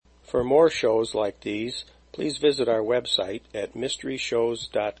For more shows like these, please visit our website at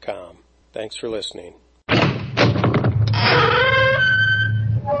mysteryshows.com. Thanks for listening.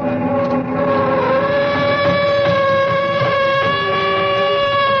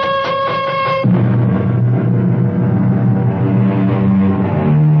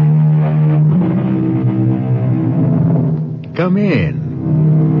 Come in.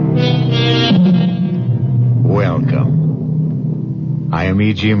 Welcome. I am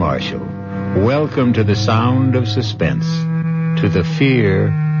E.G. Marshall. Welcome to the sound of suspense, to the fear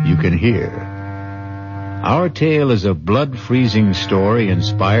you can hear. Our tale is a blood-freezing story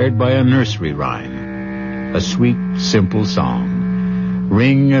inspired by a nursery rhyme, a sweet, simple song.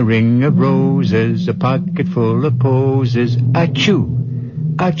 Ring of roses, a pocket full of posies,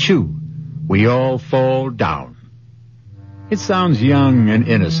 achoo, achoo, we all fall down. It sounds young and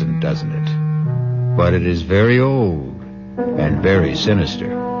innocent, doesn't it? But it is very old and very sinister.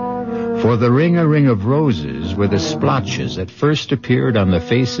 For the ring of roses were the splotches that first appeared on the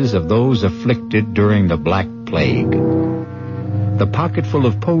faces of those afflicted during the Black Plague. The pocketful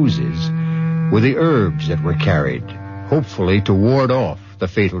of posies were the herbs that were carried, hopefully to ward off the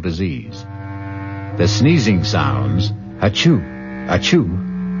fatal disease. The sneezing sounds, achoo,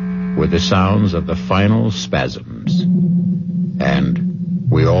 achoo, were the sounds of the final spasms. And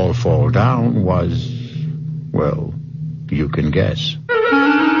we all fall down was, well, you can guess.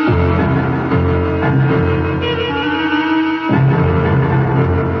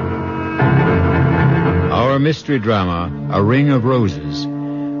 Our mystery drama, A Ring of Roses,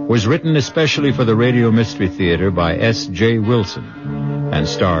 was written especially for the Radio Mystery Theater by S.J. Wilson and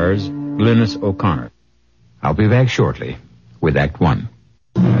stars Glynis O'Connor. I'll be back shortly with Act One.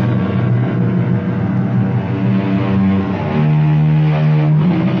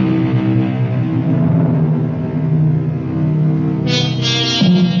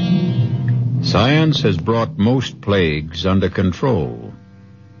 Science has brought most plagues under control,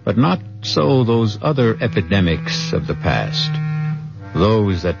 but not so those other epidemics of the past,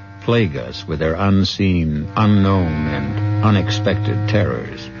 those that plague us with their unseen, unknown, and unexpected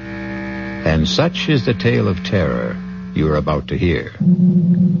terrors. And such is the tale of terror you are about to hear.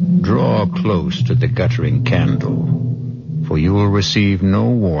 Draw close to the guttering candle, for you will receive no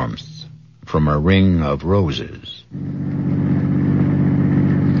warmth from a ring of roses.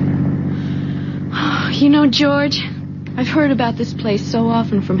 You know, George, I've heard about this place so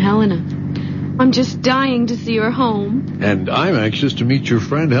often from Helena. I'm just dying to see her home. And I'm anxious to meet your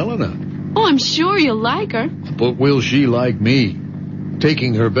friend Helena. Oh, I'm sure you'll like her. But will she like me?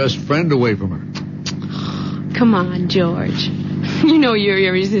 Taking her best friend away from her. Come on, George. You know you're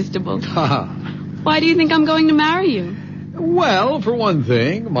irresistible. Why do you think I'm going to marry you? Well, for one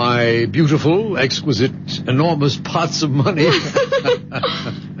thing, my beautiful, exquisite, enormous pots of money.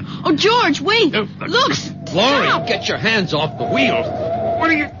 Oh, George, wait. Look. Laurie, stop. get your hands off the wheel. What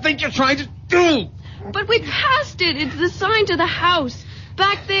do you think you're trying to do? But we passed it. It's the sign to the house.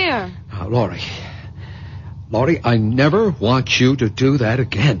 Back there. Now, Laurie, I never want you to do that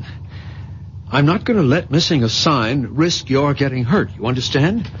again. I'm not going to let missing a sign risk your getting hurt. You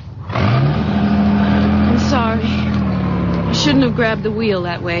understand? I'm sorry. I shouldn't have grabbed the wheel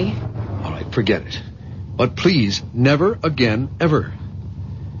that way. All right, forget it. But please, never again, ever.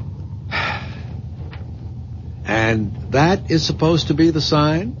 And that is supposed to be the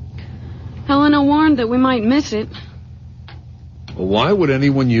sign? Helena warned that we might miss it. Well, why would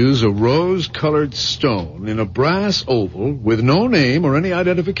anyone use a rose-colored stone in a brass oval with no name or any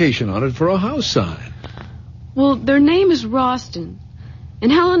identification on it for a house sign? Well, their name is Roston.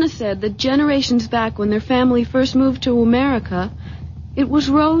 And Helena said that generations back when their family first moved to America, it was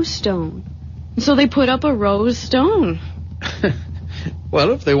rose stone. And so they put up a rose stone.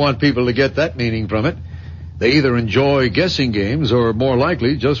 Well, if they want people to get that meaning from it, they either enjoy guessing games or, more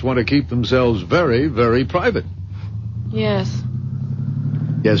likely, just want to keep themselves very, very private. Yes.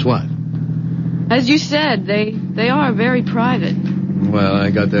 Guess what? As you said, they are very private. Well, I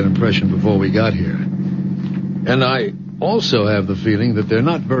got that impression before we got here. And I also have the feeling that they're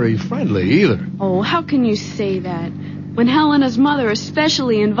not very friendly either. Oh, how can you say that? When Helena's mother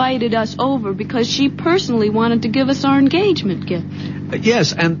especially invited us over because she personally wanted to give us our engagement gift.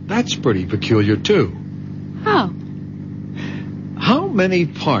 Yes, and that's pretty peculiar, too. How? How many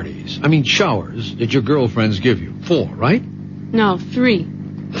showers, did your girlfriends give you? 4, right? No, 3.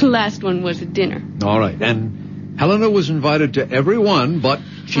 The last one was at dinner. All right, and Helena was invited to every one, but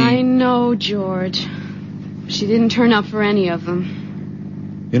she... I know, George. She didn't turn up for any of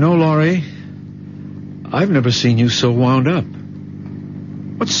them. You know, Laurie, I've never seen you so wound up.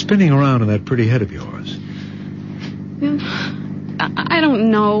 What's spinning around in that pretty head of yours? I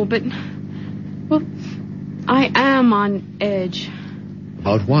don't know, but... Well, I am on edge.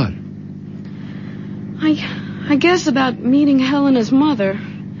 About what? I guess about meeting Helena's mother.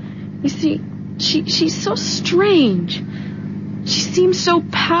 You see, she's so strange. She seems so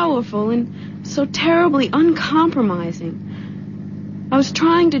powerful and so terribly uncompromising. I was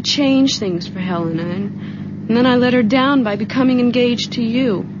trying to change things for Helena, and then I let her down by becoming engaged to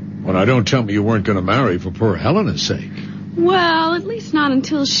you. Well, now don't tell me you weren't going to marry for poor Helena's sake. Well, at least not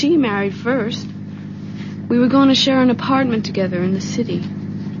until she married first. We were going to share an apartment together in the city.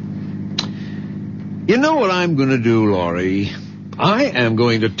 You know what I'm going to do, Laurie? I am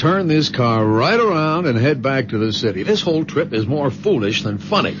going to turn this car right around and head back to the city. This whole trip is more foolish than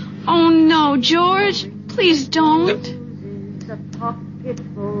funny. Oh, no, George. Please don't. A pocket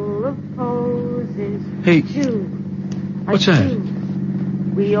full of posies. Hey, what's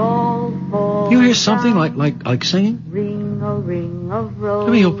that? We all fall You hear something down. like singing? Ring a ring of roses.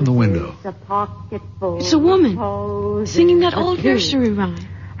 Let me open the window. A pocket full It's a woman of posies. singing that old A two, nursery rhyme.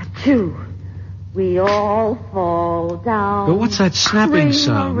 a two. We all fall down. But what's that snapping Ring a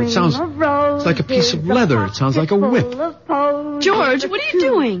sound? It ring sounds of roses. like a piece of leather. It sounds like a pocket whip. full of posies. George, what are you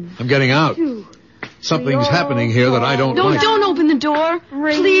doing? I'm getting out. Two. Something's happening here that I don't like. Don't open the door.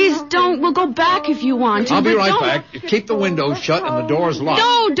 Please don't. We'll go back if you want to. I'll be but right don't. back. Keep the window shut and the doors locked.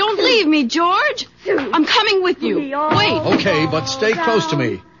 No, don't leave me, George. I'm coming with you. Wait. Okay, but stay close to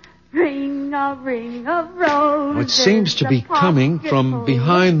me. Ring a ring of roses. It seems to be coming from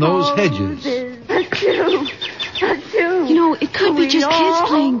behind those hedges. You know, it could be just kids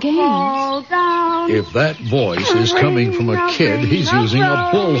playing games. If that voice is coming from a kid, he's using a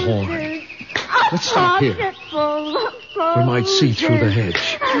bullhorn. Let's stop here. We might see through the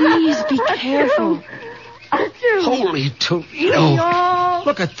hedge. Please be careful. Holy Toledo!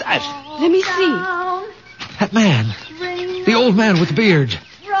 Look at that. Let me see. That man. The old man with the beard.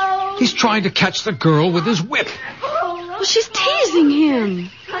 He's trying to catch the girl with his whip. Well, she's teasing him.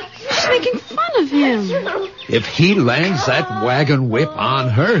 She's making fun of him. If he lands that wagon whip on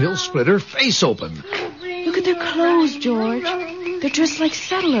her, he'll split her face open. Look at their clothes, George. They're dressed like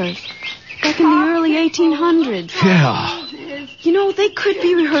settlers. Back in the early 1800s. Yeah. You know, they could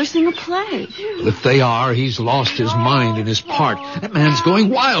be rehearsing a play. If they are, he's lost his mind in his part. That man's going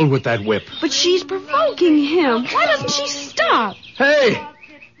wild with that whip. But she's provoking him. Why doesn't she stop? Hey!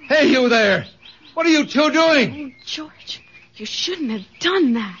 Hey, you there! What are you two doing? George, you shouldn't have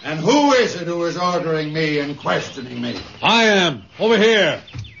done that. And who is it who is ordering me and questioning me? I am. Over here.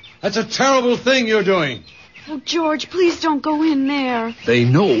 That's a terrible thing you're doing. Oh, George, please don't go in there. They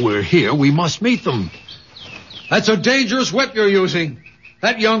know we're here. We must meet them. That's a dangerous whip you're using.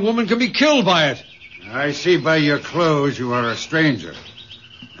 That young woman can be killed by it. I see by your clothes you are a stranger.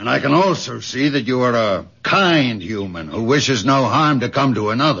 And I can also see that you are a kind human who wishes no harm to come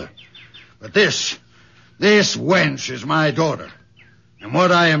to another. But this wench is my daughter. And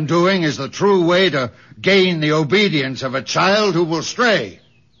what I am doing is the true way to gain the obedience of a child who will stray.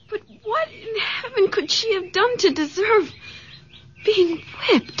 But what in heaven could she have done to deserve being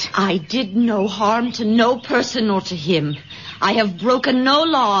whipped? I did no harm to no person or to him. I have broken no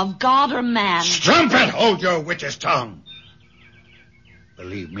law of God or man. Strumpet, hold your witch's tongue.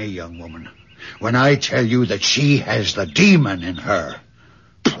 Believe me, young woman, when I tell you that she has the demon in her,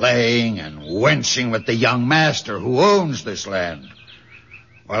 playing and wenching with the young master who owns this land.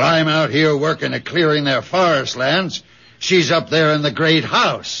 While I'm out here working at clearing their forest lands, she's up there in the great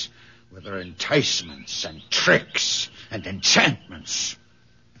house with her enticements and tricks and enchantments.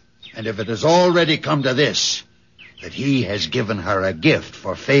 And if it has already come to this, that he has given her a gift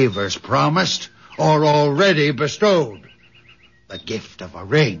for favors promised or already bestowed, the gift of a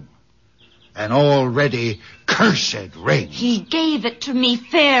ring, an already cursed ring. He gave it to me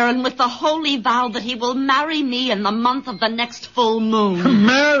fair and with the holy vow that he will marry me in the month of the next full moon.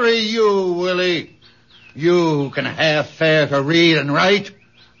 Marry you, Willie. You who can half fare to read and write.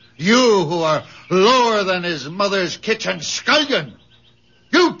 You who are lower than his mother's kitchen scullion.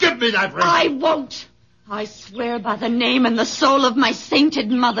 You give me that ring. I won't. I swear by the name and the soul of my sainted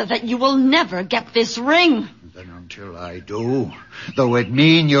mother that you will never get this ring. Then until I do, though it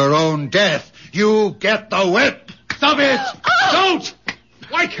mean your own death, you get the whip. Stop it! Don't!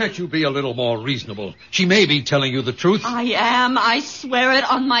 Why can't you be a little more reasonable? She may be telling you the truth. I am. I swear it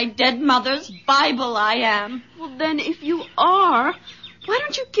on my dead mother's Bible I am. Well, then, if you are, why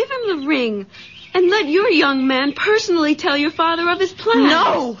don't you give him the ring and let your young man personally tell your father of his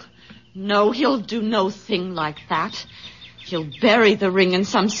plan? No, he'll do no thing like that. He'll bury the ring in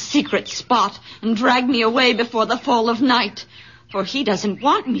some secret spot and drag me away before the fall of night. For he doesn't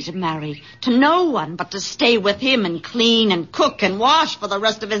want me to marry to no one but to stay with him and clean and cook and wash for the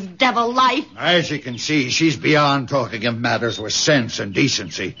rest of his devil life. As you can see, she's beyond talking of matters with sense and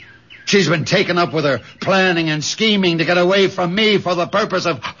decency. She's been taken up with her planning and scheming to get away from me for the purpose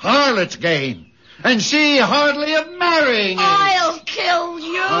of harlot's gain. And she hardly of marrying me. I'll kill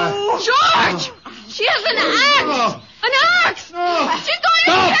you. George! She has an axe! An axe! She's going to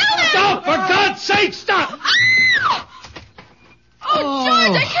kill him! Stop! For God's sake, stop! Oh,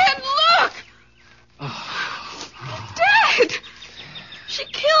 George, I can't look! He's dead! She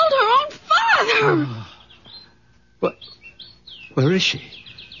killed her own father! What? Where is she?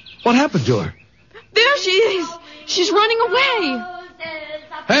 What happened to her? There she is! She's running away!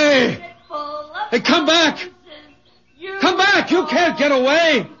 Hey! Hey, come back! Come back! You can't get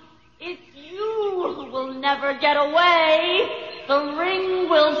away! It's you who will never get away. The ring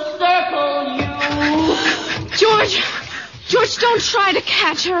will circle you. George, don't try to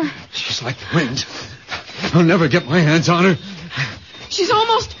catch her. She's like the wind. I'll never get my hands on her. She's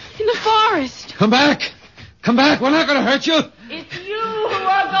almost in the forest. Come back! Come back! We're not going to hurt you! It's you who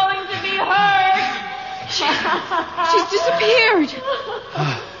are going to be hurt. She's disappeared.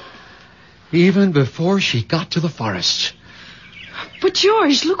 Even before she got to the forest. But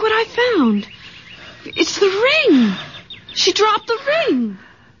George, look what I found. It's the ring. She dropped the ring.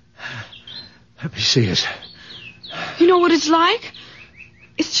 Let me see it. You know what it's like?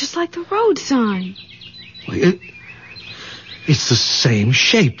 It's just like the road sign. It's the same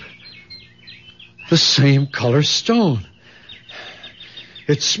shape. The same color stone.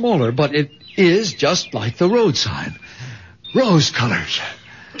 It's smaller, but it is just like the road sign. Rose-colored.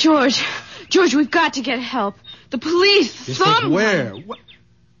 George, we've got to get help. The police, Yes, someone. but where? Well,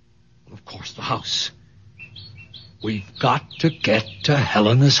 of course, the house. We've got to get to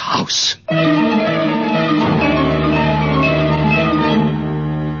Helena's house.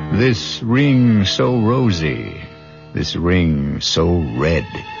 This ring so rosy, this ring so red.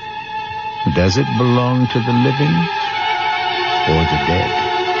 Does it belong to the living or the dead?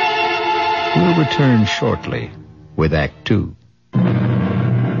 We'll return shortly with Act 2.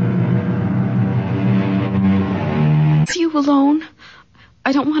 You alone?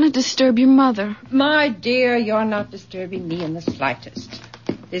 I don't want to disturb your mother. My dear, you're not disturbing me in the slightest.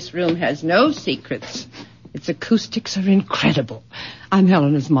 This room has no secrets. Its acoustics are incredible. I'm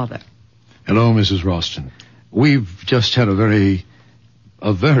Helena's mother. Hello, Mrs. Ralston. We've just had a very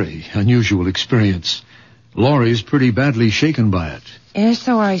unusual experience. Laurie's pretty badly shaken by it. Yes,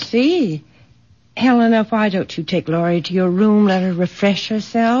 so I see. Helena, why don't you take Laurie to your room, let her refresh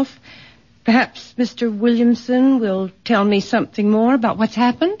herself? Perhaps Mr. Williamson will tell me something more about what's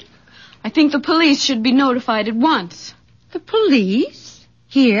happened? I think the police should be notified at once. The police?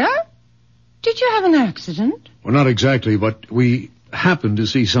 Here? Did you have an accident? Well, not exactly, but we happened to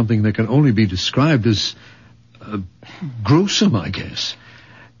see something that can only be described as gruesome, I guess.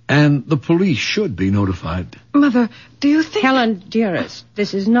 And the police should be notified. Mother, do you think... Helen, dearest,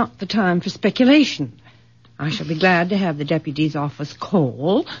 this is not the time for speculation. I shall be glad to have the deputy's office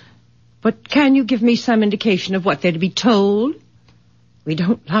call. But can you give me some indication of what they're to be told? We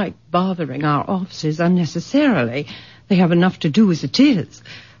don't like bothering our officers unnecessarily. They have enough to do as it is.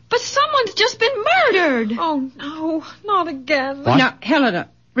 But someone's just been murdered. Oh, no, not again. What? Now, Helena,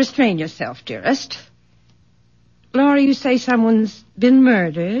 restrain yourself, dearest. Laura, you say someone's been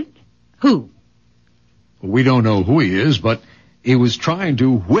murdered? Who? We don't know who he is, but he was trying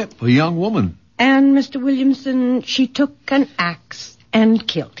to whip a young woman. And Mr. Williamson, she took an axe and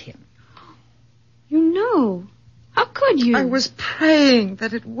killed him. You know. How could you? I was praying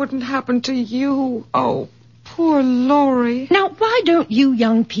that it wouldn't happen to you. Oh, poor Laurie. Now, why don't you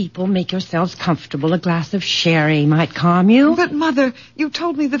young people make yourselves comfortable? A glass of sherry might calm you. But, Mother, you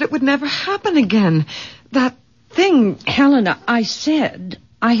told me that it would never happen again. That thing... Helena, I said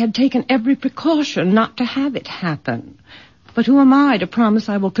I had taken every precaution not to have it happen. But who am I to promise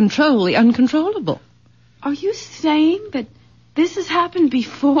I will control the uncontrollable? Are you saying that this has happened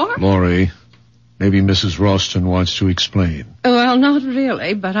before? Laurie, maybe Mrs. Ralston wants to explain. Well, not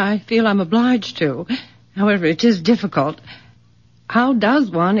really, but I feel I'm obliged to. However, it is difficult. How does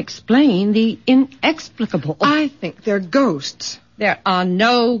one explain the inexplicable? I think they're ghosts. There are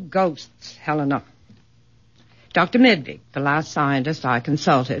no ghosts, Helena. Dr. Medvig, the last scientist I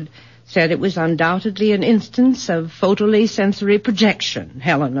consulted, said it was undoubtedly an instance of photally sensory projection.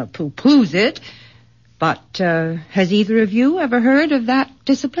 Helena pooh-poohs it. But has either of you ever heard of that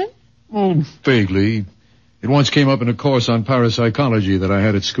discipline? Oh, vaguely. It once came up in a course on parapsychology that I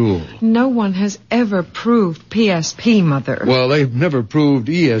had at school. No one has ever proved PSP, Mother. Well, they've never proved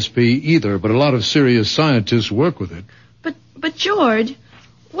ESP either, but a lot of serious scientists work with it. But George,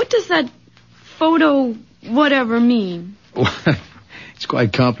 what does that photo whatever mean? It's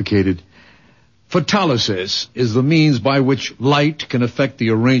quite complicated. Photolysis is the means by which light can affect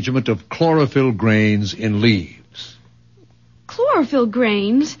the arrangement of chlorophyll grains in leaves. Chlorophyll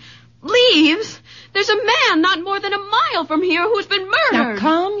grains? Leaves? There's a man not more than a mile from here who's been murdered. Now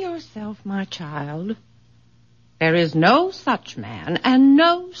calm yourself, my child. There is no such man and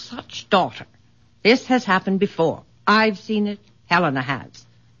no such daughter. This has happened before. I've seen it. Helena has.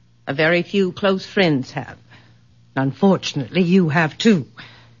 A very few close friends have. Unfortunately, you have too.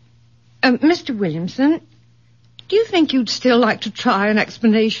 Mr. Williamson, do you think you'd still like to try an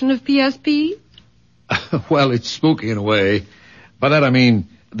explanation of PSP? Well, it's spooky in a way. By that I mean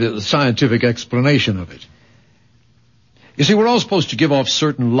the scientific explanation of it. You see, we're all supposed to give off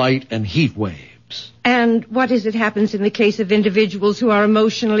certain light and heat waves. And what is it happens in the case of individuals who are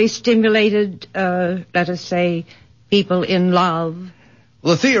emotionally stimulated, let us say, people in love?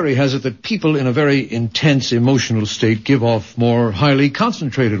 Well, the theory has it that people in a very intense emotional state give off more highly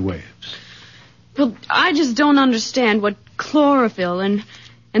concentrated waves. Well, I just don't understand what chlorophyll and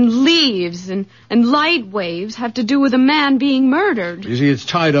leaves and light waves have to do with a man being murdered. You see, it's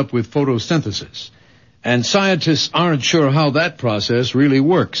tied up with photosynthesis. And scientists aren't sure how that process really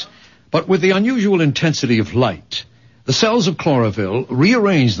works. But with the unusual intensity of light, the cells of chlorophyll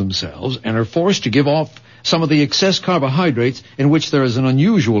rearrange themselves and are forced to give off some of the excess carbohydrates in which there is an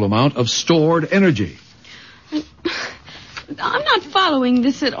unusual amount of stored energy. I'm not following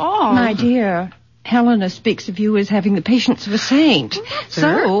this at all. My dear, Helena speaks of you as having the patience of a saint.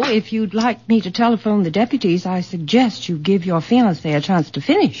 So, if you'd like me to telephone the deputies, I suggest you give your fiancé a chance to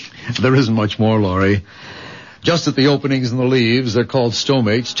finish. There isn't much more, Laurie. Just that the openings in the leaves, they're called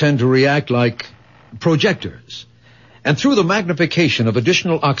stomates, tend to react like projectors. And through the magnification of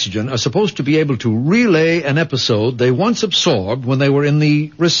additional oxygen are supposed to be able to relay an episode they once absorbed when they were in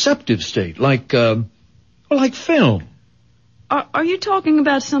the receptive state, like film. Are you talking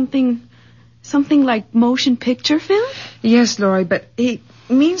about something like motion picture film? Yes, Laurie, but he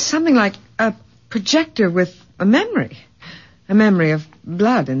means something like a projector with a memory. A memory of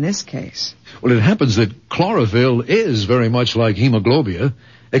blood in this case. Well, it happens that chlorophyll is very much like hemoglobia,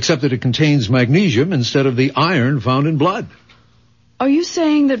 except that it contains magnesium instead of the iron found in blood. Are you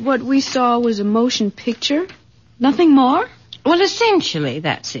saying that what we saw was a motion picture? Nothing more? Well, essentially,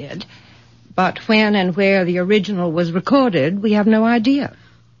 that's it. But when and where the original was recorded, we have no idea.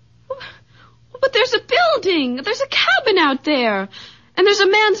 But there's a building. There's a cabin out there. And there's a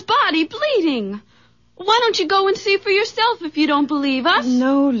man's body bleeding. Why don't you go and see for yourself if you don't believe us?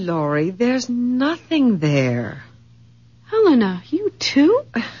 No, Laurie, there's nothing there. Helena, you too?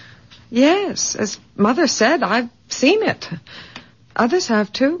 Yes, as Mother said, I've seen it. Others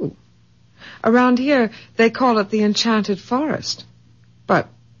have too. Around here, they call it the Enchanted Forest. But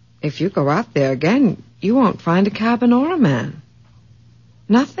if you go out there again, you won't find a cabin or a man.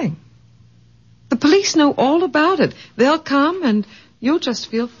 Nothing. The police know all about it. They'll come and you'll just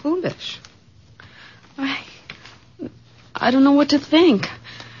feel foolish. I don't know what to think.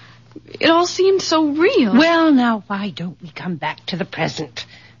 It all seemed so real. Well, now, why don't we come back to the present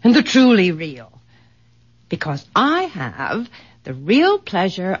and the truly real? Because I have the real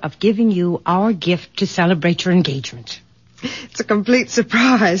pleasure of giving you our gift to celebrate your engagement. It's a complete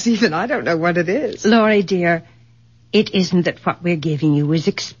surprise. Even I don't know what it is. Laurie, dear, it isn't that what we're giving you is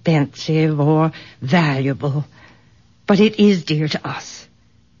expensive or valuable, but it is dear to us.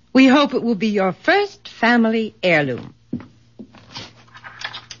 We hope it will be your first family heirloom.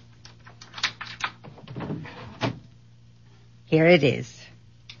 Here it is.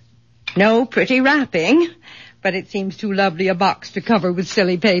 No pretty wrapping, but it seems too lovely a box to cover with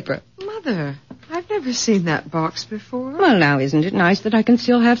silly paper. Mother, I've never seen that box before. Well, now, isn't it nice that I can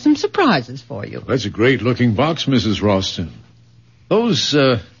still have some surprises for you? That's a great-looking box, Mrs. Ralston. Those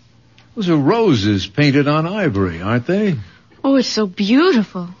are roses painted on ivory, aren't they? Oh, it's so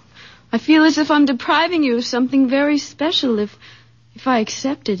beautiful. I feel as if I'm depriving you of something very special if I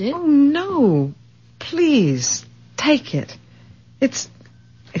accepted it. Oh, no. Please, take it. It's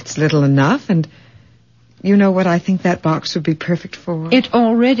little enough, and you know what I think that box would be perfect for? It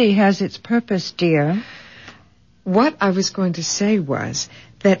already has its purpose, dear. What I was going to say was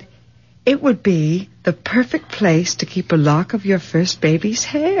that it would be the perfect place to keep a lock of your first baby's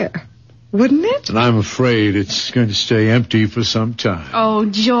hair. Wouldn't it? And I'm afraid it's going to stay empty for some time. Oh,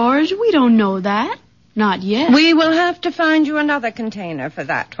 George, we don't know that. Not yet. We will have to find you another container for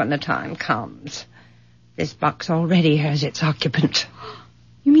that when the time comes. This box already has its occupant.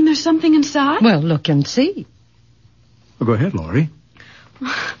 You mean there's something inside? Well, look and see. Well, go ahead, Laurie.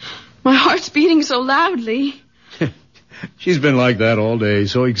 My heart's beating so loudly. She's been like that all day,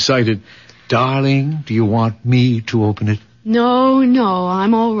 so excited. Darling, do you want me to open it? No,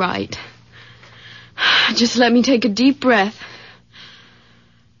 I'm all right. Just let me take a deep breath.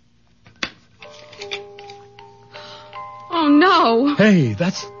 Oh, no. Hey,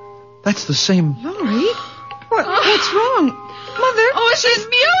 that's the same... Laurie? What's wrong? Mother? Oh, it's this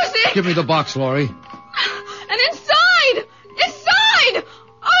music! Give me the box, Laurie. And inside!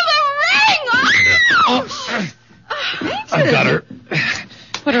 Oh, the ring! Oh, I got her.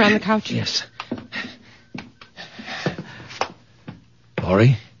 Put her on the couch. Yes.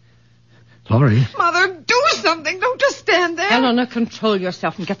 Laurie? Mother, do something. Don't just stand there. Helena, control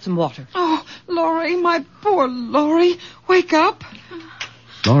yourself and get some water. Oh, Laurie, my poor Laurie. Wake up.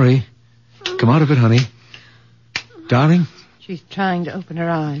 Laurie, come out of it, honey. Darling? She's trying to open her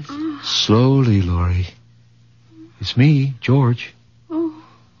eyes. Slowly, Laurie. It's me, George. Oh,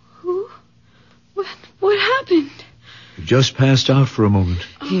 who? What happened? You just passed out for a moment.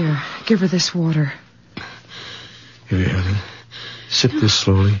 Here, give her this water. Here, honey. Sip this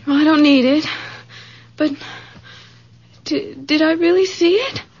slowly. Oh, I don't need it. But did I really see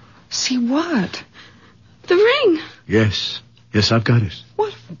it? See what? The ring. Yes, I've got it.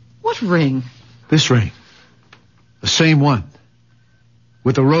 What ring? This ring. The same one.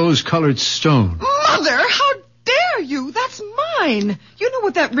 With the rose-colored stone. Mother, how dare you? That's mine. You know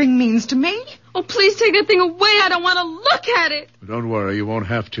what that ring means to me. Oh, please take that thing away. I don't want to look at it. Don't worry, you won't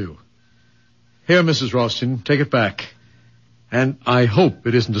have to. Here, Mrs. Ralston, take it back. And I hope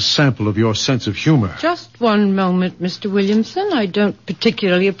it isn't a sample of your sense of humor. Just one moment, Mr. Williamson. I don't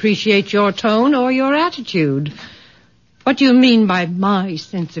particularly appreciate your tone or your attitude. What do you mean by my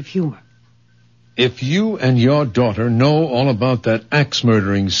sense of humor? If you and your daughter know all about that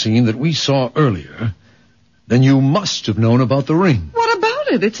axe-murdering scene that we saw earlier, then you must have known about the ring. What about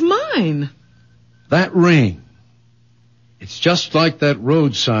it? It's mine. That ring. It's just like that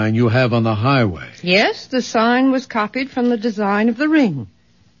road sign you have on the highway. Yes, the sign was copied from the design of the ring.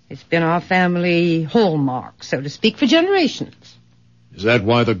 It's been our family hallmark, so to speak, for generations. Is that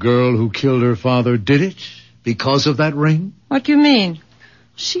why the girl who killed her father did it? Because of that ring? What do you mean?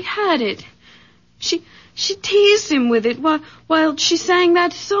 She had it. She teased him with it while she sang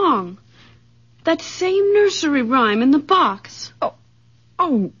that song. That same nursery rhyme in the box.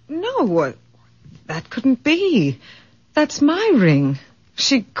 Oh, no. That couldn't be. That's my ring.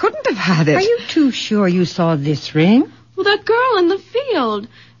 She couldn't have had it. Are you too sure you saw this ring? Well, that girl in the field.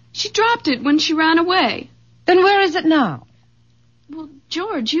 She dropped it when she ran away. Then where is it now? Well,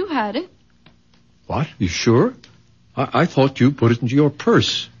 George, you had it. What? You sure? I thought you put it into your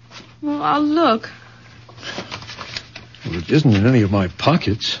purse. Well, I'll look. Well, it isn't in any of my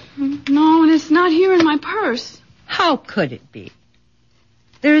pockets. No, and it's not here in my purse. How could it be?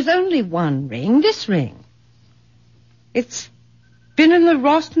 There is only one ring, this ring. It's been in the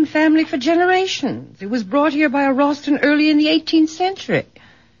Ralston family for generations. It was brought here by a Ralston early in the 18th century.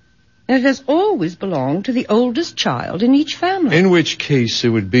 And it has always belonged to the oldest child in each family. In which case it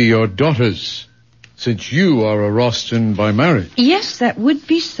would be your daughter's, since you are a Ralston by marriage. Yes, that would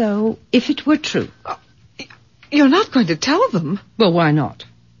be so if it were true. You're not going to tell them? Well, why not?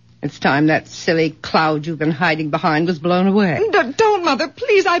 It's time that silly cloud you've been hiding behind was blown away. Don't, Mother.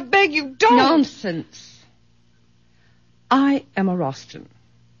 Please, I beg you, don't. Nonsense. I am a Ralston.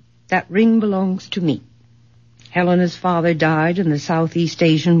 That ring belongs to me. Helena's father died in the Southeast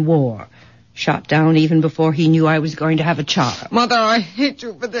Asian War. Shot down even before he knew I was going to have a child. Mother, I hate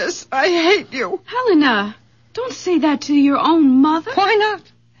you for this. I hate you. Helena, don't say that to your own mother. Why not?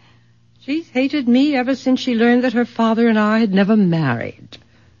 She's hated me ever since she learned that her father and I had never married.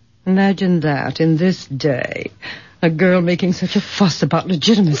 Imagine that in this day. A girl making such a fuss about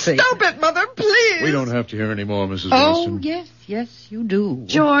legitimacy. Stop it, Mother, please. We don't have to hear any more, Mrs. Ralston. Oh, yes, you do.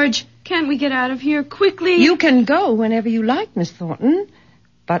 George, can't we get out of here quickly? You can go whenever you like, Miss Thornton.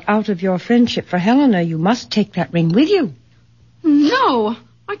 But out of your friendship for Helena, you must take that ring with you. No,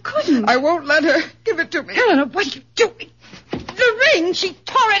 I couldn't. I won't let her. Give it to me. Helena, what are you doing? The ring, she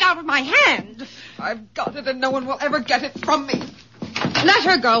tore it out of my hand. I've got it and no one will ever get it from me. Let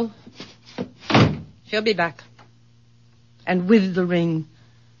her go. She'll be back. And with the ring,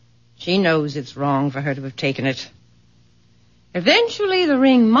 she knows it's wrong for her to have taken it. Eventually, the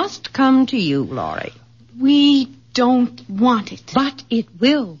ring must come to you, Laurie. We don't want it. But it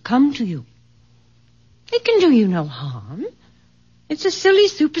will come to you. It can do you no harm. It's a silly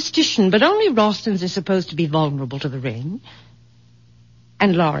superstition, but only Ralstons are supposed to be vulnerable to the ring.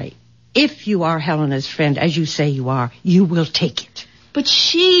 And, Laurie, if you are Helena's friend, as you say you are, you will take it. But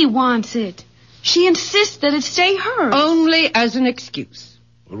she wants it. She insists that it stay hers. Only as an excuse.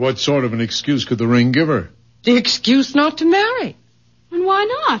 But what sort of an excuse could the ring give her? the excuse not to marry. And why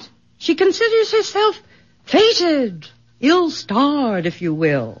not? She considers herself fated, ill-starred, if you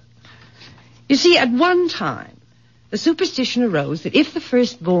will. You see, at one time, the superstition arose that if the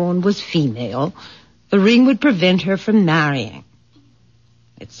firstborn was female, the ring would prevent her from marrying.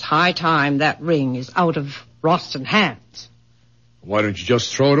 It's high time that ring is out of Roston hands. Why don't you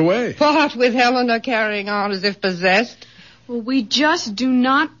just throw it away? What with Helena carrying on as if possessed? Well, we just do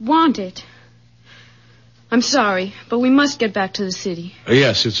not want it. I'm sorry, but we must get back to the city.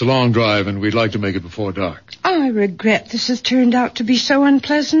 Yes, it's a long drive, and we'd like to make it before dark. I regret this has turned out to be so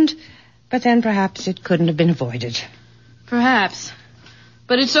unpleasant, but then perhaps it couldn't have been avoided. Perhaps.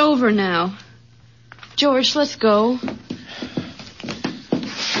 But it's over now. George, let's go.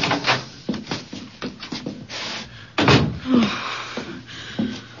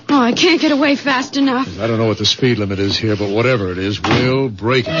 Oh, I can't get away fast enough. I don't know what the speed limit is here, but whatever it is, we'll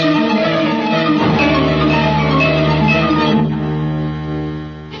break it.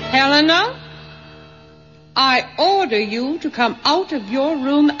 Helena, I order you to come out of your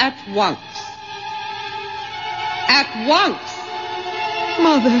room at once. At once.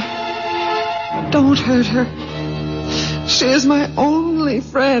 Mother, don't hurt her. She is my only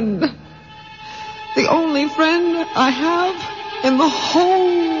friend. The only friend I have in the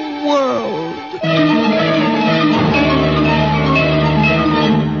whole world.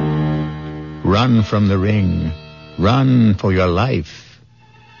 Run from the ring. Run for your life.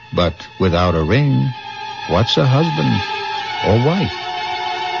 But without a ring, what's a husband or wife?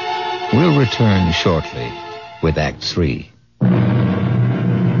 We'll return shortly with Act 3.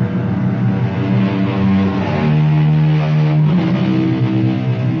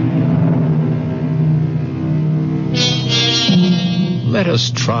 Let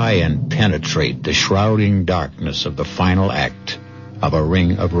us try and penetrate the shrouding darkness of the final act of A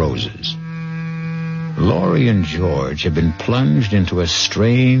Ring of Roses. Laurie and George have been plunged into a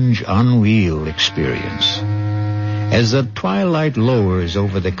strange, unreal experience. As the twilight lowers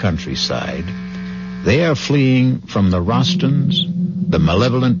over the countryside, they are fleeing from the Rostons, the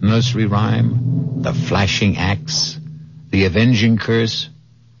malevolent nursery rhyme, the flashing axe, the avenging curse,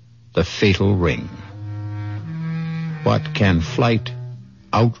 the fatal ring. But can flight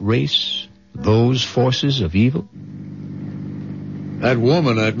outrace those forces of evil? That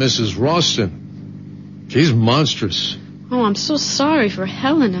woman, that Mrs. Roston, she's monstrous. Oh, I'm so sorry for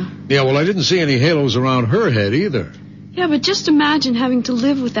Helena. Yeah, well, I didn't see any halos around her head either. Yeah, but just imagine having to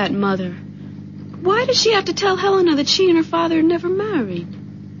live with that mother. Why does she have to tell Helena that she and her father had never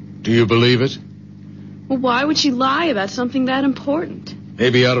married? Do you believe it? Well, why would she lie about something that important?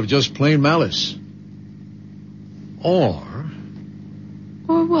 Maybe out of just plain malice. Or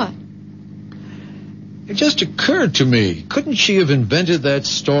what? It just occurred to me, couldn't she have invented that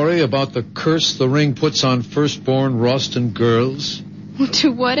story about the curse the ring puts on firstborn Roston girls? Well,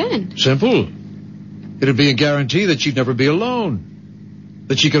 to what end? Simple. It'd be a guarantee that she'd never be alone.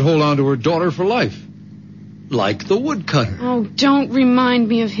 That she could hold on to her daughter for life. Like the woodcutter. Oh, don't remind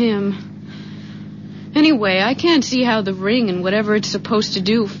me of him. Anyway, I can't see how the ring and whatever it's supposed to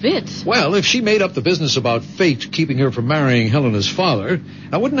do fits. Well, if she made up the business about fate keeping her from marrying Helena's father,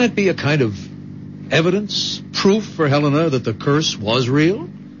 now wouldn't that be a kind of evidence, proof for Helena that the curse was real?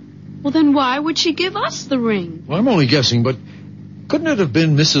 Well, then why would she give us the ring? Well, I'm only guessing, but couldn't it have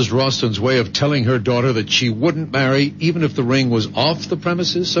been Mrs. Roston's way of telling her daughter that she wouldn't marry even if the ring was off the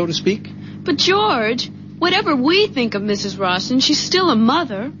premises, so to speak? But, George, whatever we think of Mrs. Roston, she's still a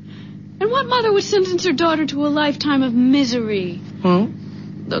mother. And what mother would sentence her daughter to a lifetime of misery? Huh?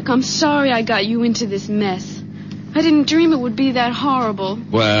 Look, I'm sorry I got you into this mess. I didn't dream it would be that horrible.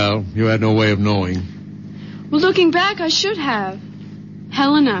 Well, you had no way of knowing. Well, looking back, I should have.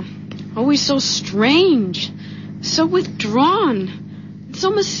 Helena, always so strange, so withdrawn,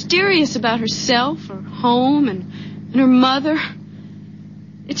 so mysterious about herself, her home, and her mother.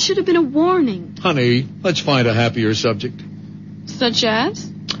 It should have been a warning. Honey, let's find a happier subject. Such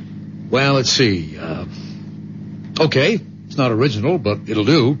as? Well, let's see. Okay, it's not original, but it'll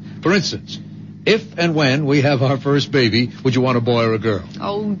do. For instance, if and when we have our first baby, would you want a boy or a girl?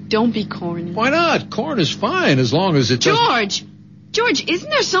 Oh, don't be corny. Why not? Corn is fine as long as it George! George, isn't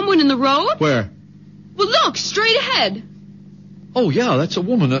there someone in the road? Where? Well, look, straight ahead. Oh, yeah, that's a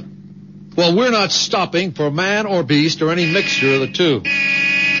woman. Well, we're not stopping for man or beast or any mixture of the two.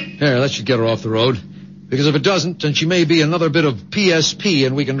 There, that should get her off the road. Because if it doesn't, then she may be another bit of PSP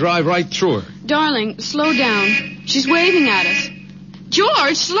and we can drive right through her. Darling, slow down. She's waving at us.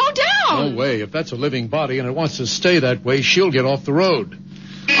 George, slow down! No way. If that's a living body and it wants to stay that way, she'll get off the road.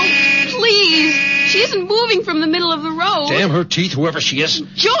 Oh, please. She isn't moving from the middle of the road. Damn her teeth, whoever she is.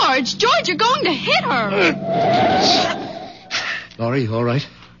 George, you're going to hit her. Laurie, you all right?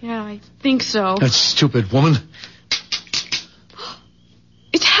 Yeah, I think so. That stupid woman.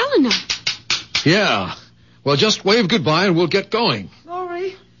 It's Helena. Yeah. Well, just wave goodbye and we'll get going.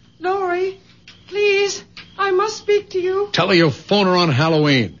 Laurie, please, I must speak to you. Tell her you'll phone her on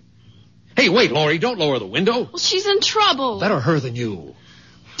Halloween. Hey, wait, Laurie, don't lower the window. Well, she's in trouble. Better her than you.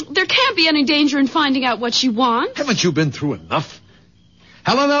 There can't be any danger in finding out what she wants. Haven't you been through enough?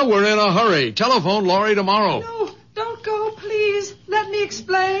 Helena, we're in a hurry. Telephone Laurie tomorrow. No, don't go, please. Let me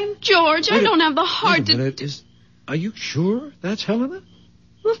explain. George, I don't have the heart to... Wait a minute. Are you sure that's Helena?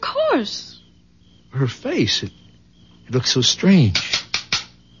 Well, of course. Her face, it looks so strange.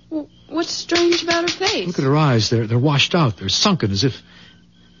 Well, what's strange about her face? Look at her eyes. They're washed out. They're sunken as if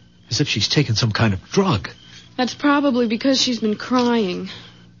she's taken some kind of drug. That's probably because she's been crying.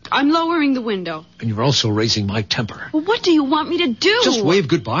 I'm lowering the window. And you're also raising my temper. Well, what do you want me to do? Just wave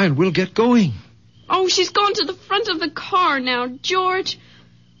goodbye and we'll get going. Oh, she's gone to the front of the car now, George.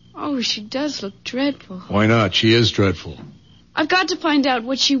 Oh, she does look dreadful. Why not? She is dreadful. I've got to find out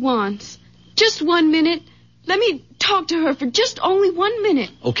what she wants. Just 1 minute. Let me talk to her for just only 1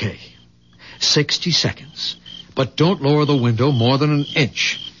 minute. Okay. 60 seconds. But don't lower the window more than an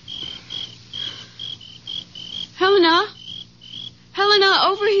inch. Helena? Helena,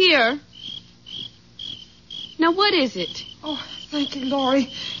 over here. Now, what is it? Oh, thank you,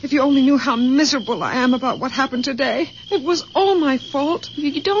 Laurie. If you only knew how miserable I am about what happened today. It was all my fault.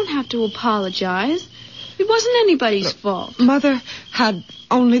 You don't have to apologize. It wasn't anybody's fault. Mother had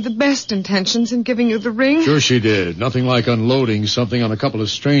only the best intentions in giving you the ring. Sure she did. Nothing like unloading something on a couple of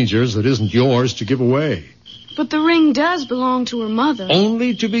strangers that isn't yours to give away. But the ring does belong to her mother.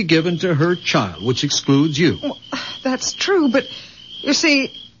 Only to be given to her child, which excludes you. Well, that's true, but you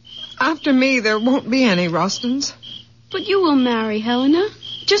see, after me, there won't be any Rostons. But you will marry Helena.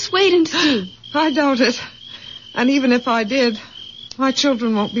 Just wait and see. I doubt it. And even if I did, my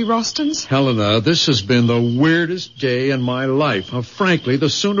children won't be Rostons. Helena, this has been the weirdest day in my life. Frankly, the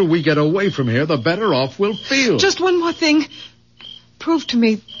sooner we get away from here, the better off we'll feel. Just one more thing. Prove to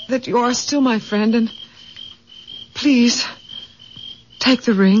me that you are still my friend, and please, take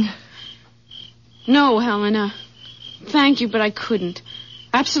the ring. No, Helena. Thank you, but I couldn't.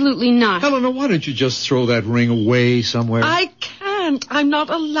 Absolutely not. Helena, why don't you just throw that ring away somewhere? I can't. I'm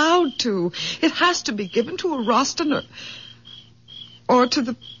not allowed to. It has to be given to a Roston or to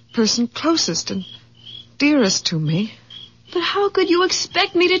the person closest and dearest to me. But how could you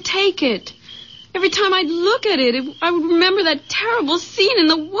expect me to take it? Every time I'd look at it, I would remember that terrible scene in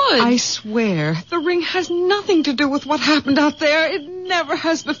the woods. I swear, the ring has nothing to do with what happened out there. It never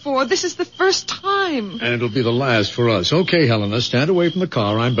has before. This is the first time. And it'll be the last for us. Okay, Helena, stand away from the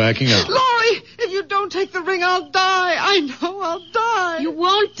car. I'm backing up. Laurie, if you don't take the ring, I'll die. I know I'll die. You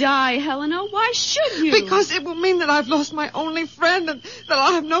won't die, Helena. Why should you? Because it will mean that I've lost my only friend and that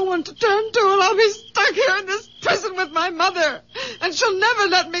I'll have no one to turn to, and I'll be stuck here in this prison with my mother. And she'll never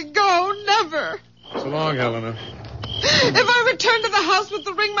let me go. Never. So long, Helena. If I return to the house with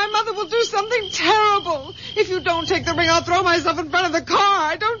the ring, my mother will do something terrible. If you don't take the ring, I'll throw myself in front of the car.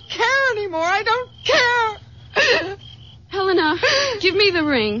 I don't care anymore. I don't care. Helena, give me the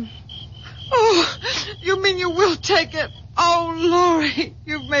ring. Oh, you mean you will take it? Oh, Laurie,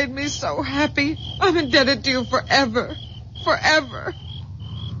 you've made me so happy. I'm indebted to you forever. Forever.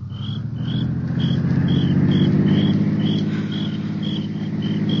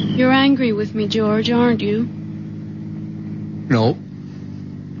 You're angry with me, George, aren't you? No.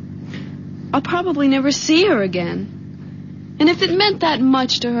 I'll probably never see her again. And if it meant that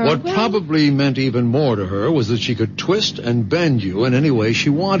much to her... What probably meant even more to her was that she could twist and bend you in any way she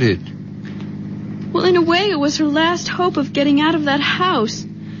wanted. Well, in a way, it was her last hope of getting out of that house.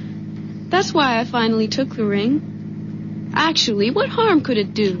 That's why I finally took the ring. Actually, what harm could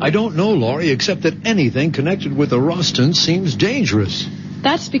it do? I don't know, Laurie, except that anything connected with the Rostons seems dangerous.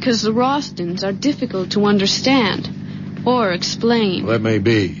 That's because the Rostons are difficult to understand or explain. Well, that may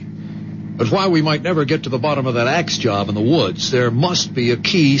be. But while we might never get to the bottom of that axe job in the woods, there must be a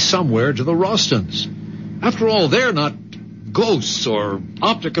key somewhere to the Rostons. After all, they're not ghosts or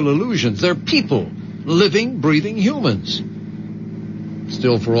optical illusions. They're people, living, breathing humans.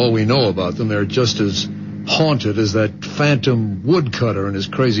 Still, for all we know about them, they're just as haunted as that phantom woodcutter and his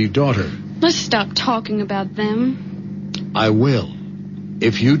crazy daughter. Let's stop talking about them. I will.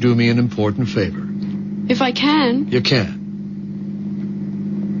 If you do me an important favor. If I can. You can.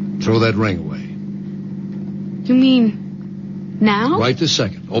 Throw that ring away. You mean now? Right this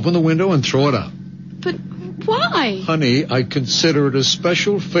second. Open the window and throw it out. But Why? Honey, I'd consider it a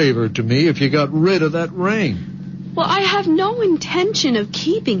special favor to me if you got rid of that ring. Well, I have no intention of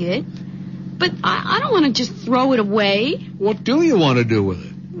keeping it. But I don't want to just throw it away. What do you want to do with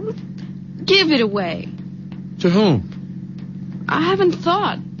it? Give it away. To whom? I haven't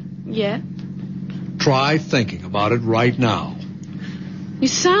thought yet. Try thinking about it right now. You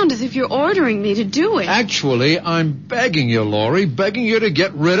sound as if you're ordering me to do it. Actually, I'm begging you, Laurie, begging you to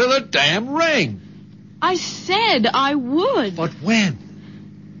get rid of the damn ring. I said I would. But when?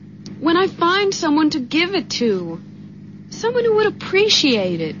 When I find someone to give it to. Someone who would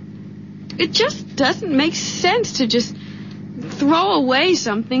appreciate it. It just doesn't make sense to just throw away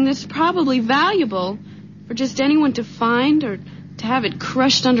something that's probably valuable for just anyone to find or to have it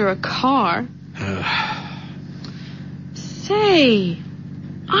crushed under a car. Say,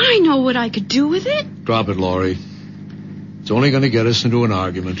 I know what I could do with it. Drop it, Laurie. It's only going to get us into an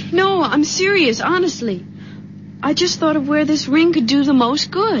argument. No, I'm serious, honestly. I just thought of where this ring could do the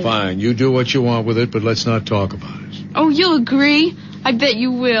most good. Fine, you do what you want with it, but let's not talk about it. Oh, you'll agree? I bet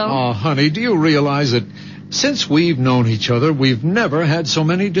you will. Oh, honey, do you realize that since we've known each other, we've never had so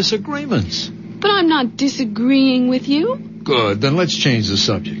many disagreements? But I'm not disagreeing with you. Good, then let's change the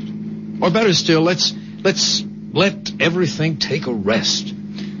subject. Or better still, let's let everything take a rest.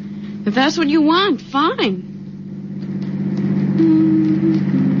 If that's what you want, fine.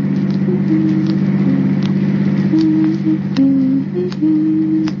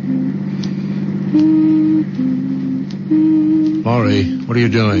 Laurie, what are you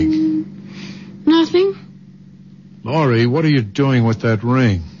doing? Nothing. Laurie, what are you doing with that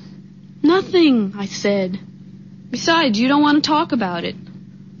ring? Nothing, I said. Besides, you don't want to talk about it.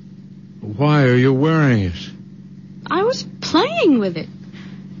 Why are you wearing it? I was playing with it.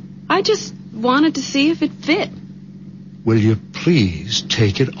 I just wanted to see if it fit. Will you please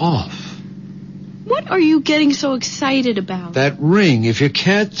take it off? What are you getting so excited about? That ring, if you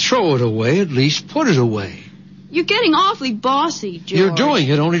can't throw it away, at least put it away. You're getting awfully bossy, George. You're doing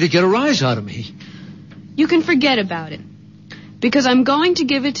it only to get a rise out of me. You can forget about it. Because I'm going to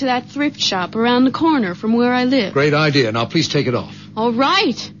give it to that thrift shop around the corner from where I live. Great idea. Now please take it off. All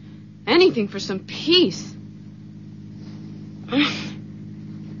right. Anything for some peace.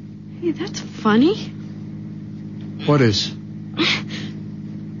 Hey, that's funny. What is?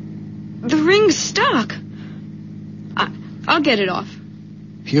 The ring's stuck. I'll get it off.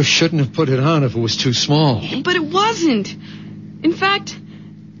 You shouldn't have put it on if it was too small. But it wasn't. In fact,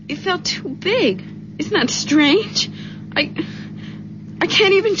 it felt too big. Isn't that strange? I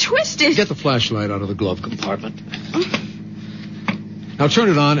can't even twist it. Get the flashlight out of the glove compartment. Now turn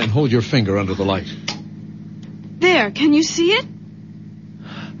it on and hold your finger under the light. There, can you see it?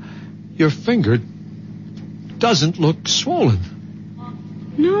 Your finger doesn't look swollen.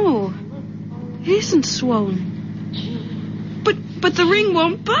 No, it isn't swollen. But the ring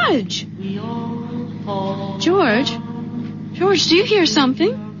won't budge. George, do you hear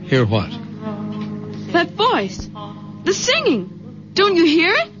something? Hear what? That voice. The singing. Don't you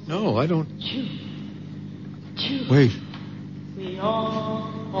hear it? No, I don't. Wait.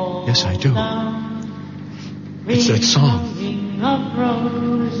 Yes, I do. It's that song.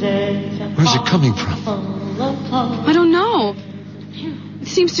 Where's it coming from? I don't know. It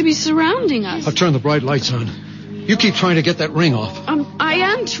seems to be surrounding us. I'll turn the bright lights on. You keep trying to get that ring off. I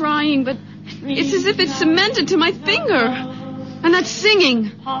am trying, but it's as if it's cemented to my finger. And that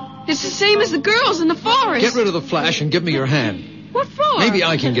singing. It's the same as the girls in the forest. Get rid of the flash and give me your hand. What for? Maybe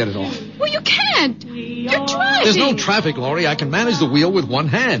I can get it off. Well, you can't. You're driving. There's no traffic, Laurie. I can manage the wheel with one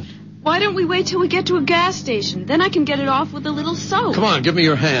hand. Why don't we wait till we get to a gas station? Then I can get it off with a little soap. Come on, give me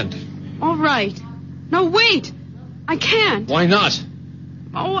your hand. All right. No, wait. I can't. Why not?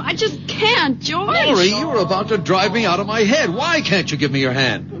 Oh, I just can't, George. Laurie, you're about to drive me out of my head. Why can't you give me your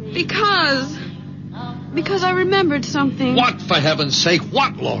hand? Because I remembered something. What, for heaven's sake?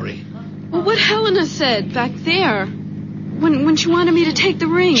 What, Laurie? Well, what Helena said back there. When she wanted me to take the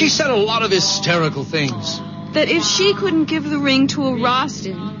ring. She said a lot of hysterical things. That if she couldn't give the ring to a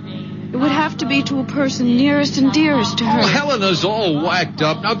Roston, it would have to be to a person nearest and dearest to her. Oh, Helena's all whacked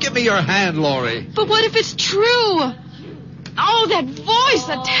up. Now give me your hand, Laurie. But what if it's true? Oh, that voice,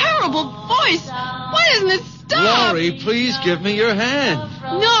 that terrible voice. Why doesn't it stop? Laurie, please give me your hand.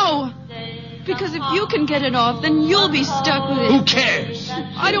 No. Because if you can get it off, then you'll be stuck with it. Who cares?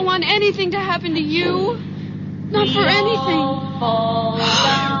 I don't want anything to happen to you. Not for anything.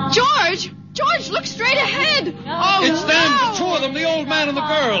 George, look straight ahead. Oh, it's them, the two of them, the old man and the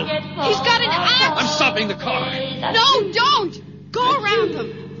girl. He's got an axe. I'm stopping the car. No, don't. Go around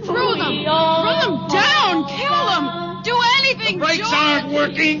them. Throw them down. Kill them. Do anything, The brakes aren't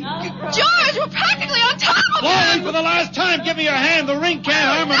working. George, we're practically on top of Laurie, for the last time, give me your hand. The ring can't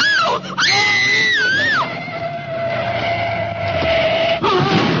harm her.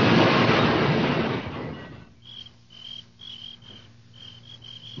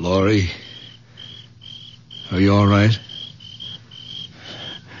 Laurie, are you all right?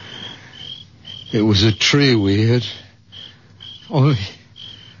 It was a tree we hit.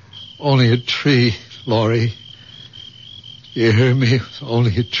 Only a tree, Laurie. You hear me? It was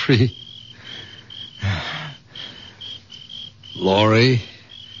only a tree. Laurie,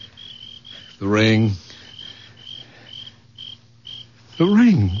 the ring. The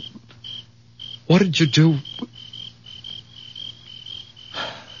ring. What did you do?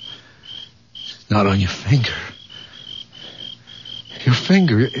 It's not on your finger. Your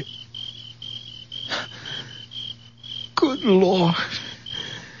finger. Good Lord.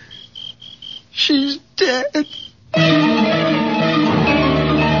 She's dead.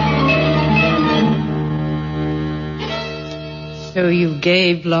 So you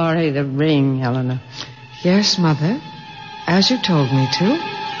gave Laurie the ring, Helena. Yes, Mother, as you told me to.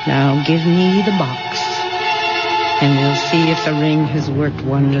 Now give me the box, and we'll see if the ring has worked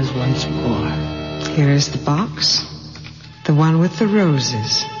wonders once more. Here is the box. The one with the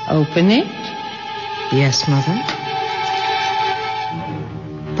roses. Open it. Yes, Mother.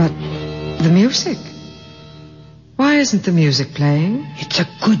 But the music. Why isn't the music playing? It's a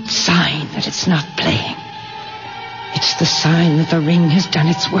good sign that it's not playing. It's the sign that the ring has done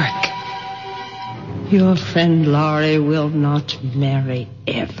its work. Your friend Laurie will not marry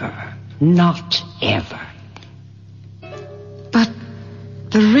ever. Not ever. But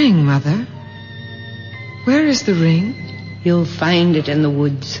the ring, Mother. Where is the ring? You'll find it in the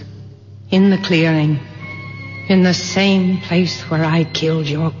woods. In the clearing. In the same place where I killed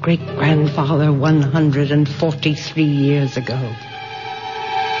your great-grandfather 143 years ago.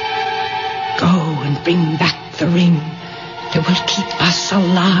 Go and bring back the ring that will keep us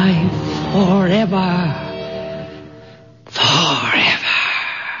alive forever. Forever.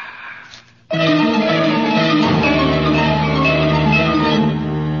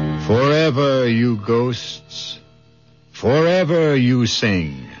 Forever, you ghosts. Forever you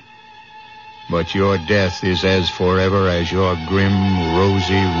sing. But your death is as forever as your grim,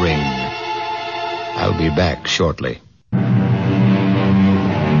 rosy ring. I'll be back shortly.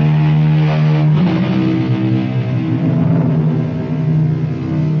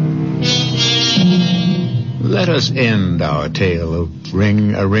 Let us end our tale of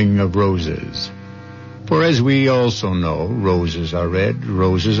a ring of roses. For as we also know, roses are red,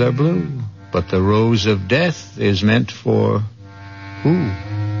 roses are blue. But the rose of death is meant for who?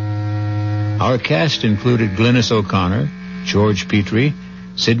 Our cast included Glynis O'Connor, George Petrie,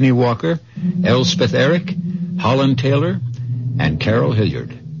 Sidney Walker, Elspeth Eric, Holland Taylor, and Carol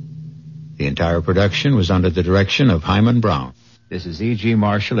Hilliard. The entire production was under the direction of Hyman Brown. This is E.G.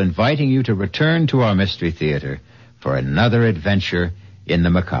 Marshall inviting you to return to our Mystery Theater for another adventure in the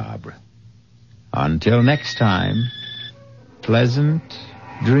macabre. Until next time, pleasant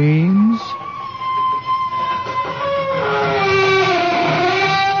dreams.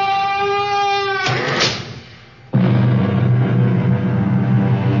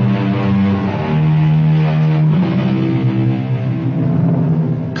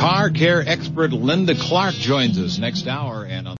 Car care expert Linda Clark joins us next hour and on